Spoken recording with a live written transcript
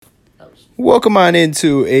Welcome on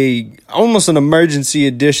into almost an emergency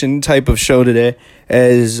edition type of show today,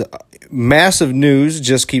 as massive news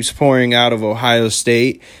just keeps pouring out of Ohio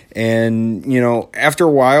State. And, after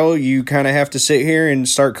a while, you kind of have to sit here and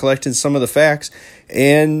start collecting some of the facts.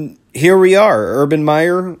 And here we are. Urban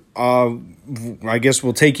Meyer, I guess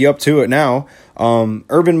we'll take you up to it now.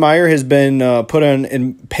 Urban Meyer has been put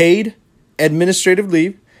on paid administrative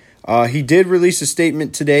leave. He did release a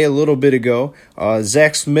statement today, a little bit ago.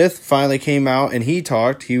 Zach Smith finally came out and he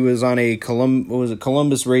talked. He was on a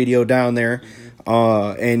Columbus radio down there,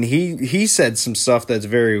 and he said some stuff that's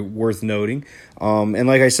very worth noting. And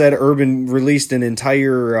like I said, Urban released an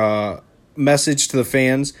entire message to the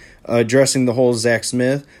fans addressing the whole Zach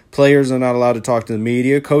Smith. Players are not allowed to talk to the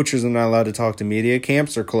media. Coaches are not allowed to talk to media.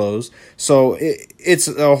 Camps are closed. So it's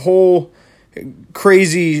a whole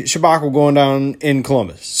crazy shabacle going down in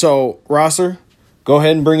Columbus. So, Rosser, go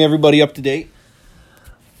ahead and bring everybody up to date.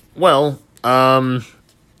 Well,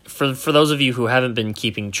 for those of you who haven't been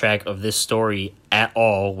keeping track of this story at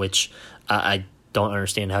all, which I don't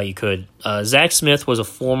understand how you could, Zach Smith was a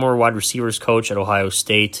former wide receivers coach at Ohio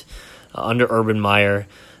State under Urban Meyer.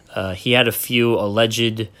 He had a few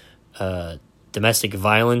alleged domestic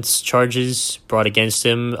violence charges brought against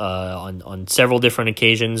him on several different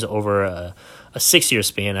occasions over a 6-year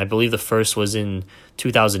span. I believe the first was in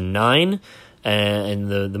 2009, and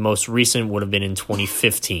the most recent would have been in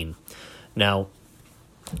 2015. Now,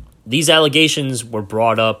 these allegations were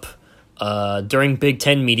brought up during Big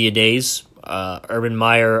Ten Media Days. Urban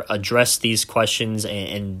Meyer addressed these questions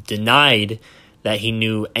and denied that he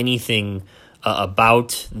knew anything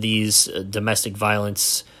about these domestic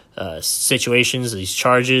violence situations, these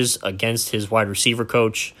charges against his wide receiver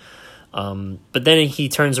coach. But then he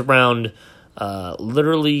turns around,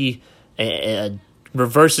 literally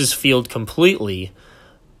reverses field completely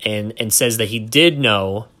and says that he did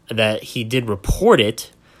know, that he did report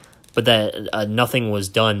it, but that nothing was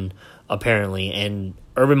done, apparently. And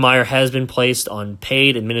Urban Meyer has been placed on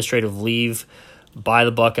paid administrative leave by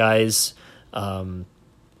the Buckeyes. The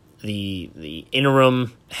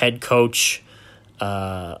interim head coach,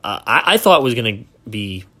 I thought was going to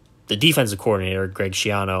be the defensive coordinator, Greg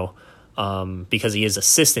Schiano, because he is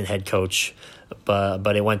assistant head coach,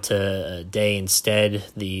 but it went to Day instead,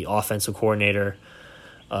 the offensive coordinator.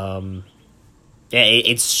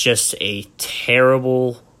 It's just a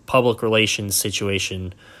terrible public relations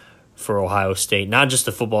situation for Ohio State, not just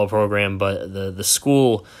the football program, but the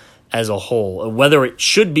school as a whole. Whether it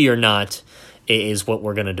should be or not is what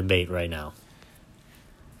we're going to debate right now.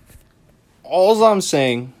 All I'm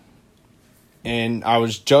saying, and I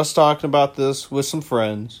was just talking about this with some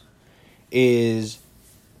friends, is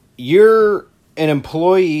you're an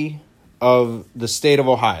employee of the state of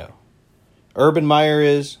Ohio. Urban Meyer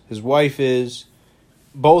is, his wife is,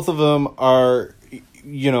 both of them are,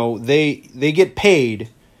 they get paid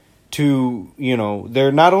to,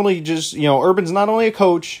 they're not only just, Urban's not only a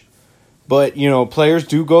coach, but, players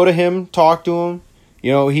do go to him, talk to him.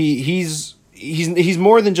 He's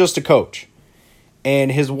more than just a coach.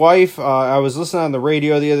 And his wife, I was listening on the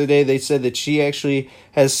radio the other day, they said that she actually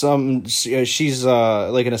has she's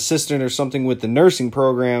like an assistant or something with the nursing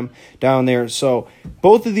program down there. So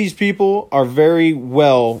both of these people are very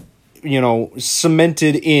well,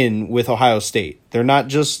 cemented in with Ohio State. They're not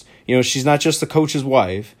just, she's not just the coach's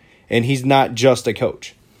wife, and he's not just a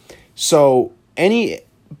coach. So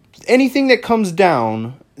anything that comes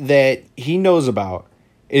down that he knows about,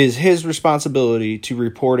 it is his responsibility to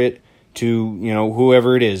report it to,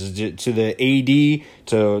 whoever it is, to the AD,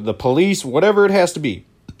 to the police, whatever it has to be.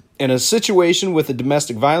 In a situation with a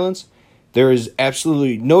domestic violence, there is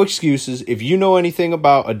absolutely no excuses. If you know anything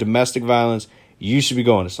about a domestic violence, you should be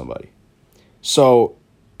going to somebody. So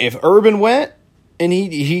if Urban went and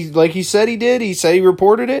he like he said he said he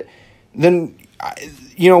reported it, then,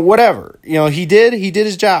 whatever. He did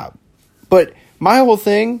his job. But my whole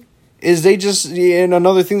thing is and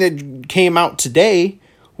another thing that came out today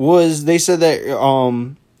was they said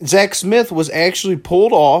that Zach Smith was actually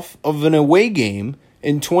pulled off of an away game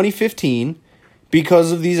in 2015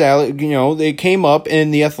 because of these, they came up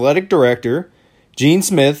and the athletic director, Gene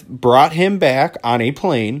Smith, brought him back on a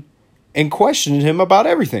plane and questioned him about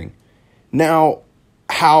everything. Now,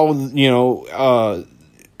 what's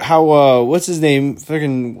his name?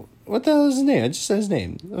 What the hell is his name? I just said his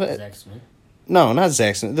name. Zach Smith? No, not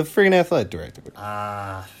Zach Smith. The friggin' athletic director.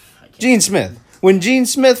 Gene Smith. When Gene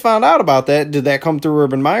Smith found out about that, did that come through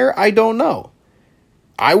Urban Meyer? I don't know.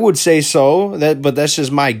 I would say so, but that's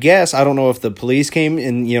just my guess. I don't know if the police came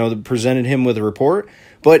and, presented him with a report.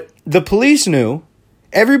 But the police knew.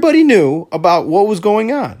 Everybody knew about what was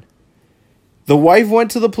going on. The wife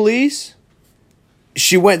went to the police.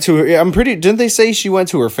 She went to her. Didn't they say she went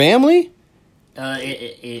to her family?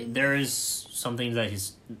 There is something that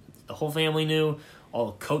the whole family knew.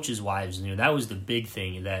 All coaches' wives knew. That was the big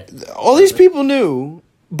thing. That all these people knew,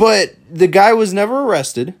 but the guy was never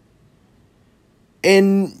arrested.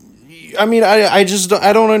 And I mean, I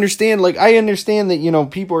don't understand. Like, I understand that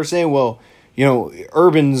people are saying, well,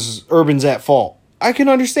 Urban's at fault. I can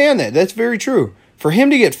understand that. That's very true. For him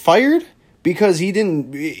to get fired because he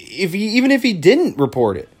didn't, even if he didn't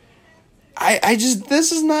report it,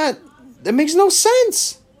 that makes no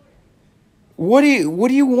sense. What do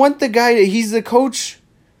you want the guy to, he's the coach.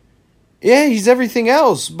 Yeah, he's everything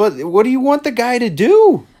else, but what do you want the guy to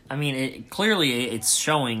do? I mean, clearly it's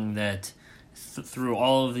showing that through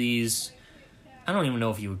all of these, I don't even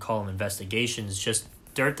know if you would call them investigations, just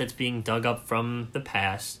dirt that's being dug up from the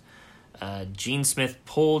past. Gene Smith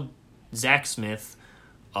pulled Zach Smith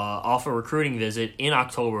off a recruiting visit in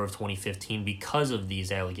October of 2015 because of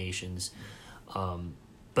these allegations.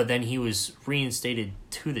 But then he was reinstated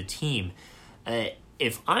to the team.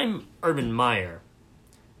 If I'm Urban Meyer,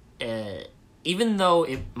 even though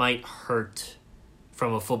it might hurt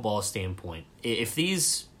from a football standpoint, if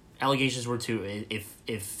these allegations were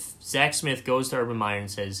if Zach Smith goes to Urban Meyer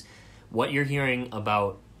and says, what you're hearing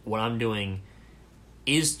about what I'm doing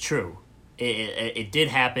is true, it did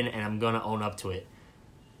happen and I'm going to own up to it,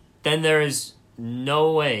 then there is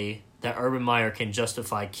no way that Urban Meyer can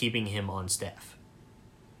justify keeping him on staff.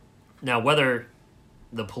 Now, whether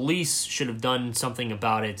the police should have done something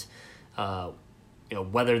about it,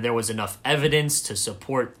 whether there was enough evidence to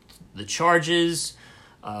support the charges,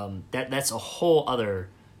 that's a whole other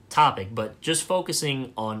topic. But just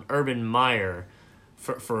focusing on Urban Meyer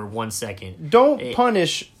for 1 second. Don't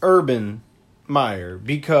punish Urban Meyer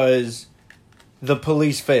because the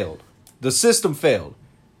police failed. The system failed.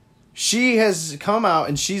 She has come out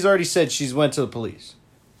and she's already said she's went to the police.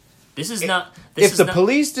 If the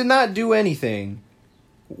police did not do anything,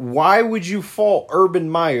 why would you fault Urban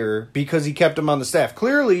Meyer because he kept him on the staff?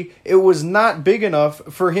 Clearly, it was not big enough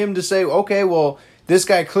for him to say, okay, well, this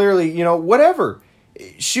guy clearly, whatever.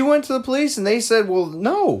 She went to the police and they said, well,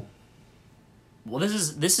 no. Well,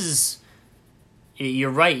 this is you're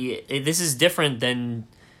right. This is different than,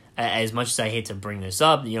 as much as I hate to bring this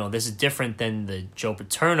up, this is different than the Joe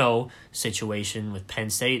Paterno situation with Penn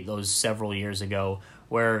State those several years ago,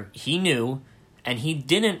 where he knew and he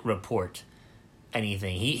didn't report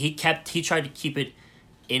anything. He tried to keep it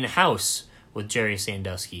in-house with Jerry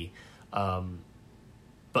Sandusky.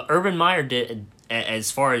 But Urban Meyer did,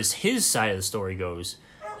 as far as his side of the story goes,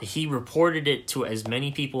 he reported it to as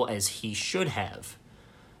many people as he should have.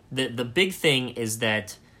 The big thing is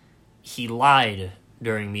that he lied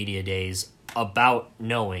during media days about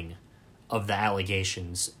knowing of the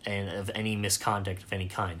allegations and of any misconduct of any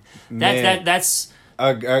kind. That's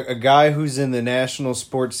a guy who's in the national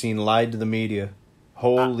sports scene lied to the media.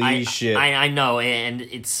 Holy shit! I know, and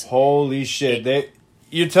it's holy shit.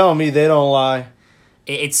 You're telling me they don't lie?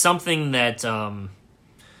 It's something that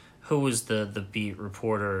who was the beat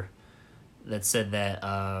reporter that said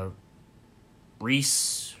that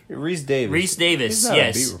Reese Davis. Reese Davis, He's not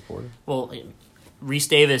yes. a beat reporter. Well, Reese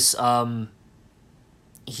Davis,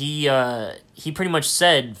 he pretty much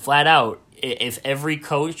said flat out, if every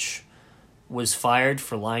coach was fired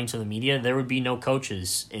for lying to the media, there would be no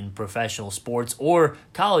coaches in professional sports or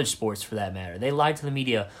college sports for that matter. They lie to the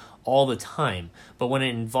media all the time. But when it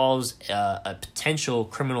involves a potential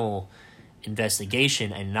criminal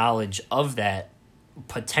investigation and knowledge of that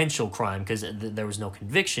potential crime, because there was no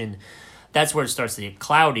conviction, that's where it starts to get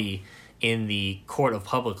cloudy in the court of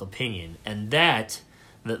public opinion. And that,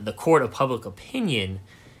 the court of public opinion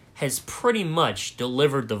has pretty much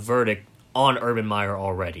delivered the verdict on Urban Meyer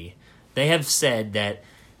already. They have said that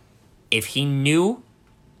if he knew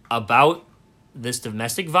about this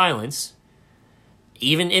domestic violence,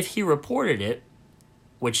 even if he reported it,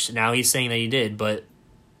 which now he's saying that he did, but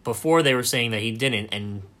before they were saying that he didn't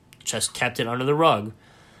and just kept it under the rug,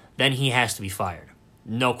 then he has to be fired.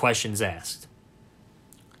 No questions asked.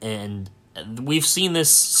 And we've seen this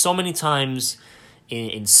so many times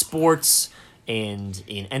in sports and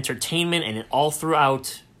in entertainment and all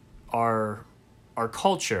throughout our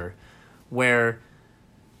culture, where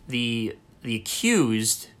the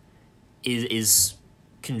accused is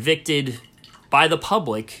convicted by the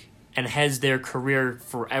public and has their career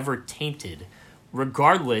forever tainted,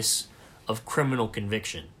 regardless of criminal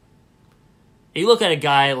conviction. You look at a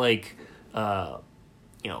guy like, I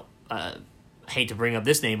hate to bring up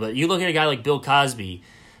this name, but you look at a guy like Bill Cosby.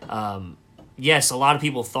 Yes, a lot of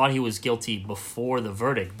people thought he was guilty before the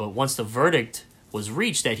verdict, but once the verdict was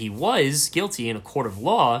reached, that he was guilty in a court of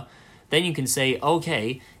law, then you can say,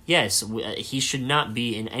 okay, yes, he should not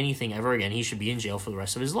be in anything ever again. He should be in jail for the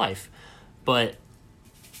rest of his life. But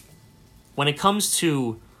when it comes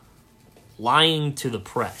to lying to the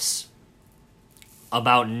press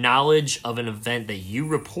about knowledge of an event that you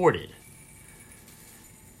reported,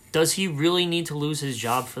 does he really need to lose his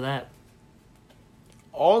job for that?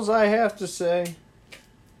 All I have to say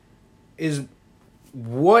is,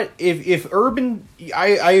 what if Urban...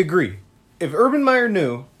 I agree. If Urban Meyer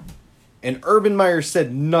knew, and Urban Meyer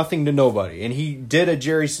said nothing to nobody, and he did a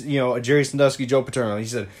Jerry Sandusky, Joe Paterno, he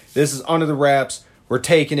said, this is under the wraps, we're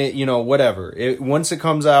taking it, whatever. Once it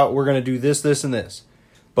comes out, we're going to do this, this, and this.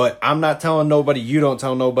 But I'm not telling nobody, you don't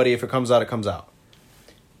tell nobody, if it comes out, it comes out.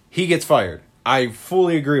 He gets fired. I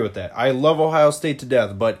fully agree with that. I love Ohio State to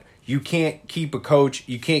death, but you can't keep a coach,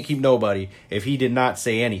 you can't keep nobody if he did not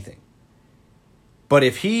say anything. But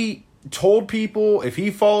if he told people, if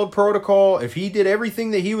he followed protocol, if he did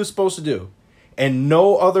everything that he was supposed to do, and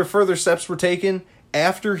no other further steps were taken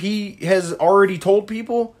after he has already told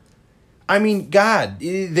people, I mean, God,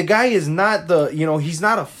 the guy is not he's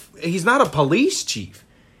not a police chief.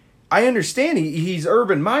 I understand he's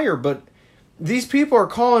Urban Meyer, but these people are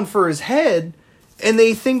calling for his head, and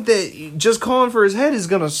they think that just calling for his head is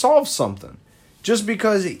going to solve something. Just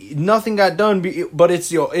because nothing got done, but it's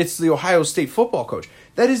the Ohio State football coach.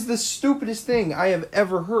 That is the stupidest thing I have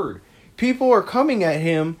ever heard. People are coming at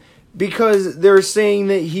him because they're saying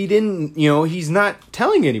that he didn't, he's not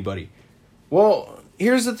telling anybody. Well,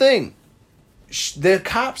 here's the thing. The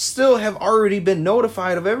cops still have already been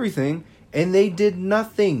notified of everything, and they did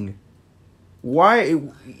nothing. Why?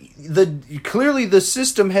 Clearly the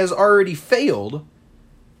system has already failed.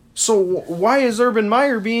 So why is Urban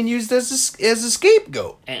Meyer being used as a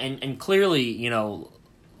scapegoat? And clearly,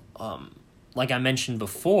 like I mentioned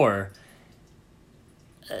before,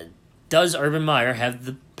 does Urban Meyer have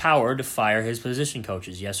the power to fire his position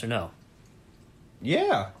coaches? Yes or no?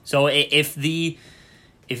 Yeah. So if the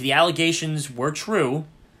allegations were true,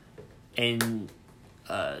 and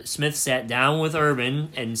Smith sat down with Urban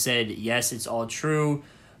and said, yes, it's all true,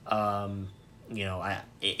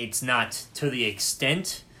 it's not to the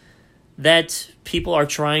extent that people are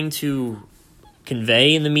trying to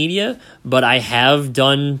convey in the media, but I have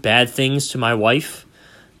done bad things to my wife.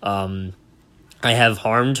 I have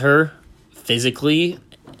harmed her physically.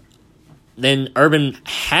 Then Urban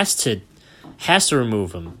has to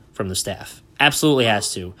remove him from the staff. Absolutely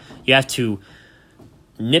has to. You have to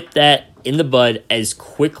nip that in the bud as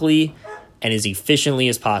quickly and as efficiently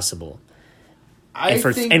as possible.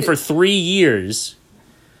 For 3 years,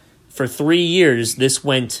 this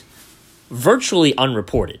went virtually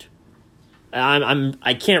unreported.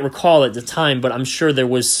 I can't recall at the time, but I'm sure there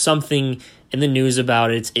was something in the news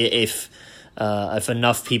about it. If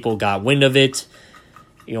enough people got wind of it,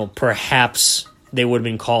 perhaps they would have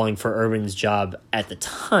been calling for Urban's job at the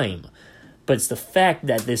time. But it's the fact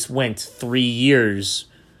that this went 3 years.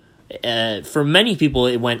 For many people,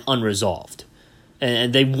 it went unresolved,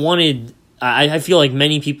 and they wanted. I feel like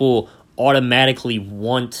many people automatically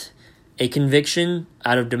want a conviction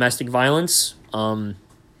out of domestic violence, and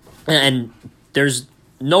there's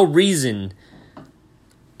no reason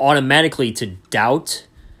automatically to doubt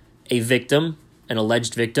a victim, an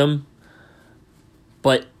alleged victim,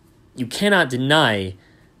 but you cannot deny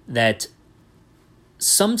that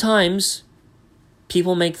sometimes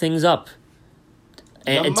people make things up.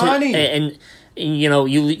 And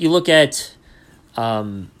you look at,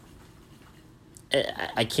 I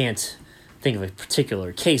can't think of a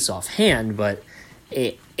particular case offhand, but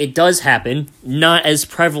it does happen, not as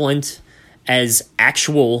prevalent as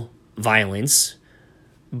actual violence,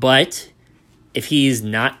 but if he is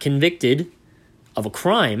not convicted of a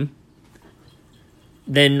crime,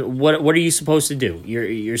 then what are you supposed to do?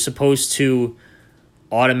 You're supposed to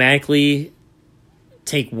automatically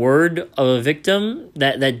take word of a victim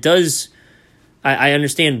that does, I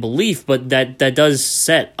understand belief, but that does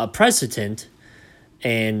set a precedent,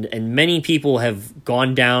 and many people have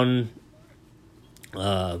gone down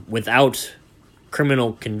without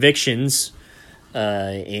criminal convictions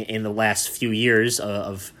in the last few years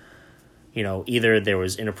of either there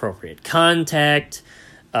was inappropriate contact,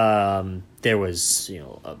 there was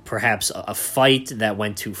perhaps a fight that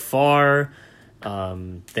went too far.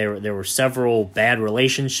 There were several bad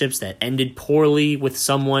relationships that ended poorly with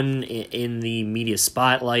someone in the media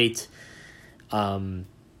spotlight. And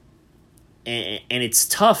it's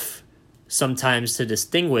tough sometimes to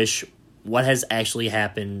distinguish what has actually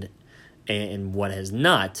happened and what has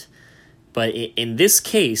not. But in this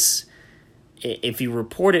case, if you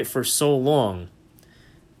report it for so long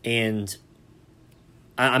and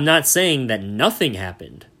I'm not saying that nothing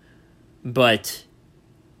happened, but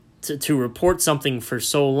to report something for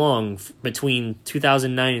so long between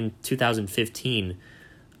 2009 and 2015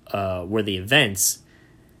 were the events.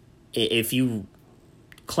 If you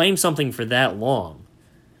claim something for that long,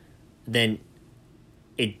 then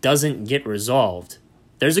it doesn't get resolved.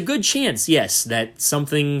 There's a good chance, yes, that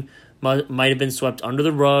something might have been swept under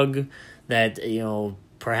the rug, that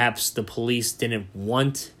perhaps the police didn't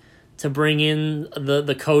want to bring in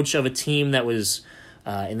the coach of a team that was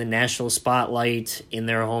in the national spotlight in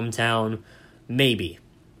their hometown. Maybe.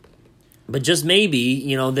 But just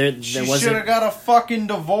maybe, there wasn't... She should have got a fucking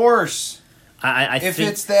divorce. I if think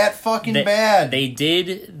it's that fucking bad. They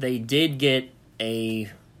did get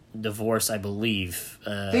a divorce, I believe.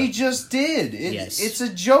 They just did. Yes. It's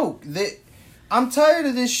a joke. I'm tired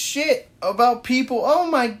of this shit about people. Oh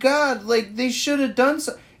my God, like they should have done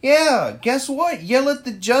so. Yeah, guess what? Yell at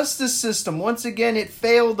the justice system. Once again, it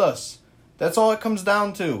failed us. That's all it comes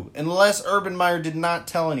down to. Unless Urban Meyer did not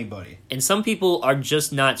tell anybody. And some people are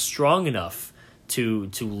just not strong enough to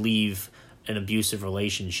leave an abusive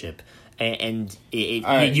relationship. And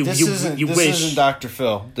this isn't Dr.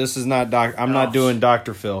 Phil. This is not I'm not doing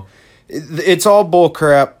Dr. Phil. It's all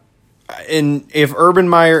bullcrap. And if Urban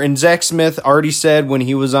Meyer and Zach Smith already said when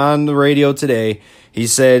he was on the radio today, he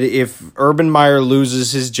said if Urban Meyer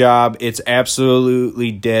loses his job, it's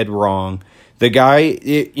absolutely dead wrong. The guy,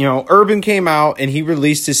 Urban came out and he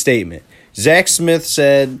released his statement. Zach Smith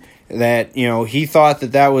said that, he thought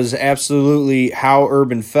that was absolutely how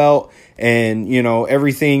Urban felt. And,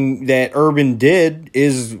 everything that Urban did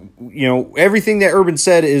is, everything that Urban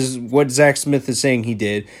said is what Zach Smith is saying he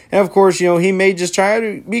did. And, of course, he may just try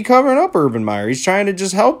to be covering up Urban Meyer. He's trying to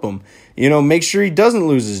just help him, make sure he doesn't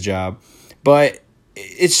lose his job. But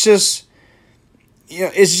it's just,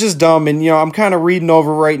 it's just dumb. And, I'm kind of reading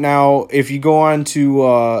over right now. If you go on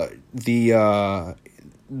to the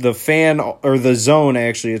fan, or the Zone,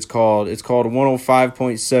 actually, it's called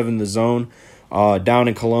 105.7 The Zone down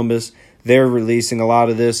in Columbus. They're releasing a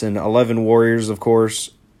lot of this, and 11 Warriors, of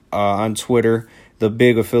course, on Twitter, the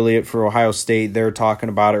big affiliate for Ohio State. They're talking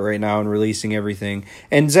about it right now and releasing everything.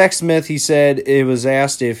 And Zach Smith, he said, it was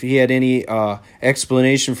asked if he had any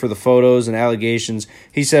explanation for the photos and allegations.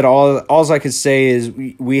 He said, all I could say is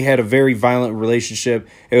we had a very violent relationship.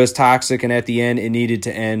 It was toxic, and at the end, it needed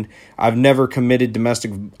to end. I've never committed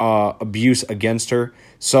domestic abuse against her.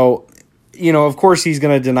 So, of course he's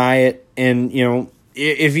going to deny it, and,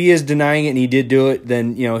 if he is denying it and he did do it,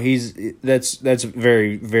 then that's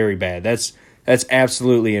very, very bad. That's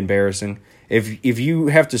absolutely embarrassing. If you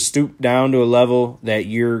have to stoop down to a level that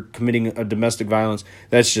you're committing a domestic violence,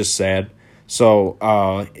 that's just sad. So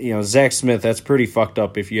Zach Smith, that's pretty fucked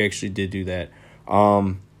up if you actually did do that.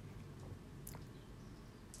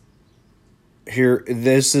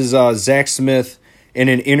 This is Zach Smith in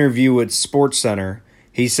an interview with SportsCenter.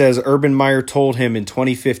 He says Urban Meyer told him in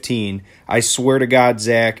 2015, I swear to God,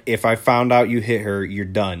 Zach, if I found out you hit her, you're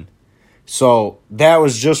done. So that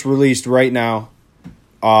was just released right now.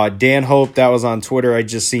 Dan Hope, that was on Twitter. I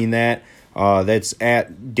just seen that. That's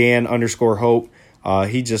at Dan_Hope.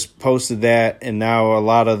 He just posted that, and now a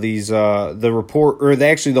lot of these,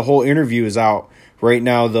 the whole interview is out right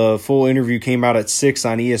now. The full interview came out at 6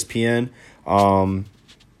 on ESPN.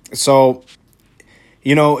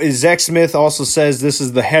 Zach Smith also says, this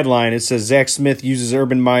is the headline. It says Zach Smith uses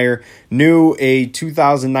Urban Meyer, knew a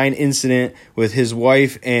 2009 incident with his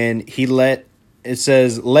wife, and let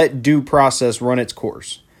due process run its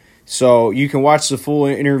course. So you can watch the full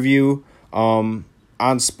interview on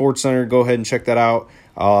SportsCenter. Go ahead and check that out.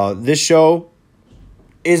 This show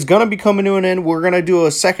is going to be coming to an end. We're going to do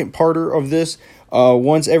a second parter of this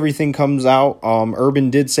once everything comes out. Urban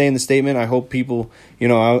did say in the statement, I hope people,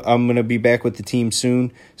 I'm going to be back with the team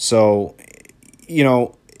soon. So,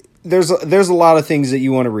 there's a lot of things that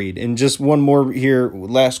you want to read. And just one more here,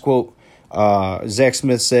 last quote. Zach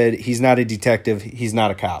Smith said, he's not a detective. He's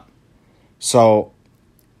not a cop. So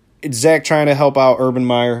it's Zach trying to help out Urban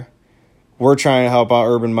Meyer. We're trying to help out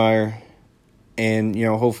Urban Meyer. And,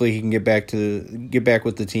 hopefully he can get back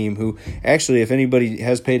with the team, who actually, if anybody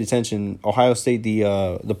has paid attention, Ohio State,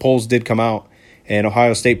 the polls did come out, and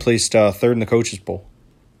Ohio State placed third in the coaches poll.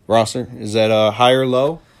 Rosser, is that high or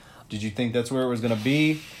low? Did you think that's where it was going to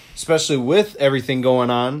be? Especially with everything going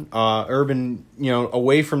on, Urban,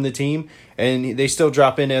 away from the team, and they still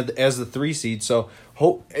drop in as the 3 seed. So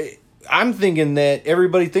I'm thinking that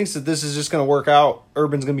everybody thinks that this is just going to work out.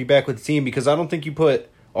 Urban's going to be back with the team, because I don't think you put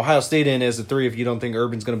Ohio State in as a 3 if you don't think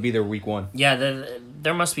Urban's going to be there week 1. Yeah,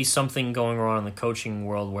 there must be something going on in the coaching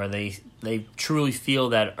world where they truly feel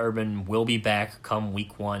that Urban will be back come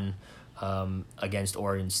week 1. against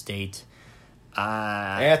Oregon State.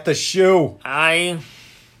 At the shoe. I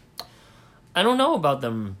don't know about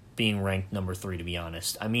them being ranked number 3, to be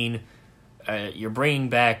honest. I mean, you're bringing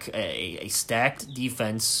back a stacked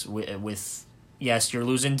defense with yes, you're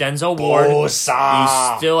losing Denzel Ward. Bosa.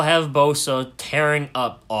 You still have Bosa tearing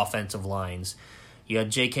up offensive lines. You had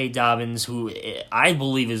J.K. Dobbins, who I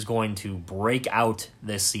believe is going to break out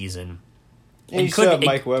this season. It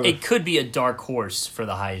could be a dark horse for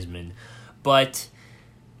the Heisman. But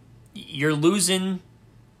you're losing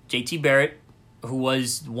J.T. Barrett, who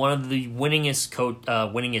was one of the winningest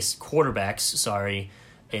quarterbacks,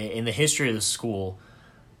 in the history of the school.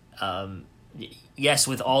 Yes,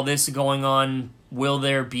 with all this going on, will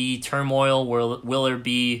there be turmoil? Will there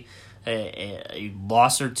be a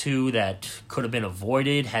loss or two that could have been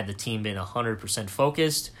avoided had the team been 100%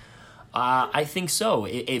 focused? I think so.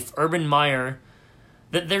 If Urban Meyer,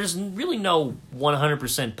 there's really no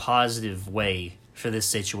 100% positive way for this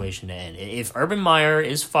situation to end. If Urban Meyer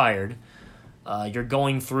is fired, you're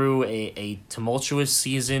going through a tumultuous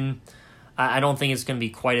season. I don't think it's going to be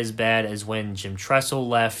quite as bad as when Jim Tressel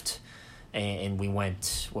left and we went,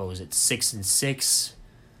 6-6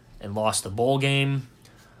 and lost the bowl game.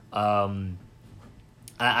 I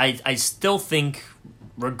still think,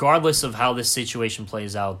 regardless of how this situation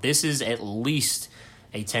plays out, this is at least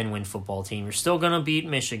a 10-win football team. You're still going to beat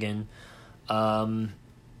Michigan. Do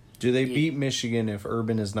they beat Michigan if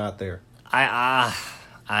Urban is not there?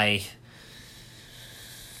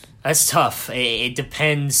 That's tough. It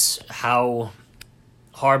depends how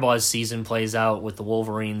Harbaugh's season plays out with the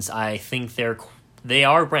Wolverines. I think they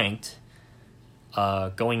are ranked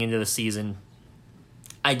going into the season.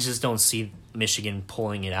 I just don't see Michigan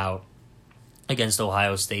pulling it out against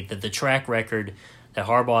Ohio State. That the track record that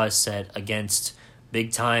Harbaugh has set against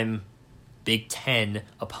big-time Big Ten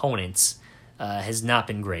opponents has not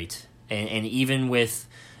been great. And even with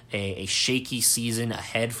a shaky season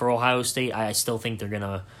ahead for Ohio State, I still think they're going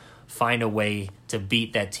to find a way to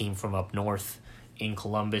beat that team from up north in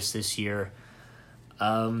Columbus this year.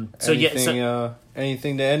 Anything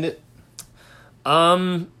to end it?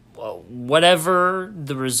 Whatever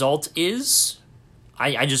the result is,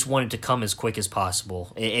 I just want it to come as quick as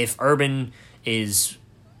possible. If Urban is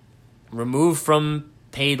removed from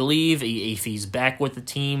paid leave, if he's back with the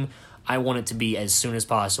team, I want it to be as soon as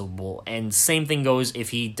possible. And same thing goes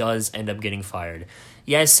if he does end up getting fired.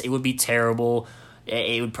 Yes, it would be terrible.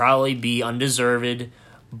 It would probably be undeserved,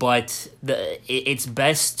 but it's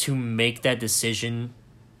best to make that decision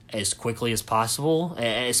as quickly as possible,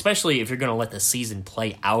 especially if you're going to let the season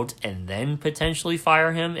play out and then potentially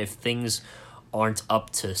fire him if things aren't up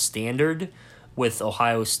to standard with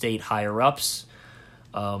Ohio State higher-ups.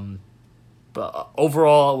 But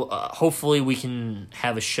overall, hopefully we can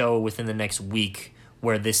have a show within the next week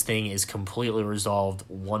where this thing is completely resolved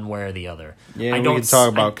one way or the other. Yeah, we can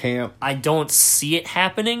talk about camp. I don't see it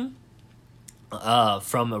happening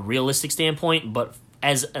from a realistic standpoint, but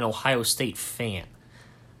as an Ohio State fan,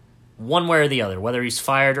 one way or the other, whether he's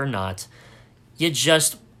fired or not, you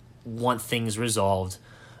just want things resolved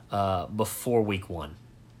before week 1,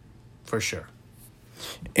 for sure.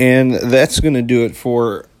 And that's going to do it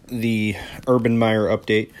for the Urban Meyer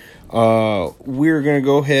update. We're going to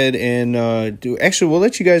go ahead and we'll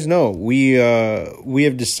let you guys know. We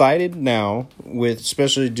have decided now,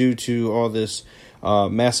 especially due to all this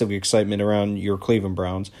massive excitement around your Cleveland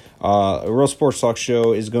Browns, a Real Sports Talk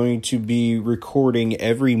show is going to be recording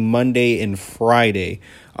every Monday and Friday,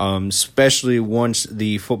 especially once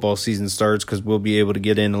the football season starts, because we'll be able to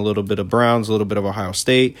get in a little bit of Browns, a little bit of Ohio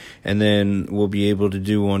State, and then we'll be able to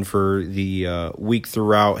do one for the week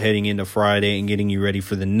throughout, heading into Friday and getting you ready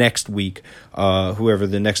for the next week, whoever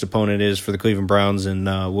the next opponent is for the Cleveland Browns, and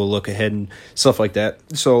we'll look ahead and stuff like that.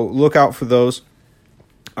 So look out for those.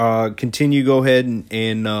 Continue, go ahead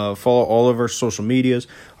and follow all of our social medias.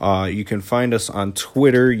 You can find us on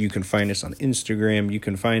Twitter. You can find us on Instagram. You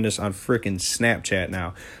can find us on frickin' Snapchat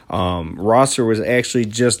now. Rosser was actually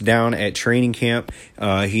just down at training camp.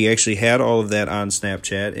 He actually had all of that on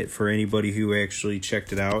Snapchat. For anybody who actually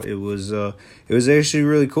checked it out, it was actually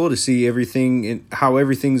really cool to see everything and how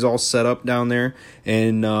everything's all set up down there,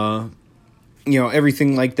 and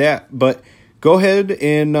everything like that. But go ahead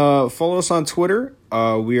and follow us on Twitter.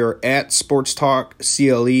 We are at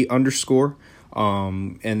SportsTalkCLE_.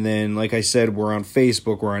 And then, like I said, we're on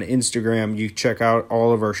Facebook, we're on Instagram. You check out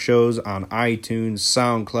all of our shows on iTunes,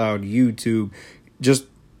 SoundCloud, YouTube. Just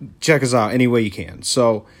check us out any way you can.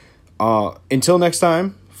 So, until next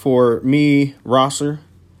time, for me, Rosser,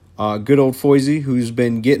 good old Foisey, who's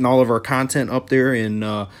been getting all of our content up there,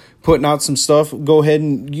 and putting out some stuff. Go ahead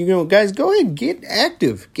and, guys, go ahead and get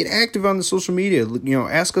active. Get active on the social media.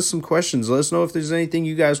 Ask us some questions. Let us know if there's anything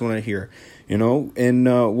you guys want to hear, and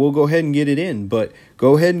we'll go ahead and get it in. But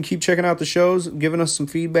go ahead and keep checking out the shows, giving us some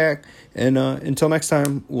feedback. And until next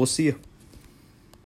time, we'll see you.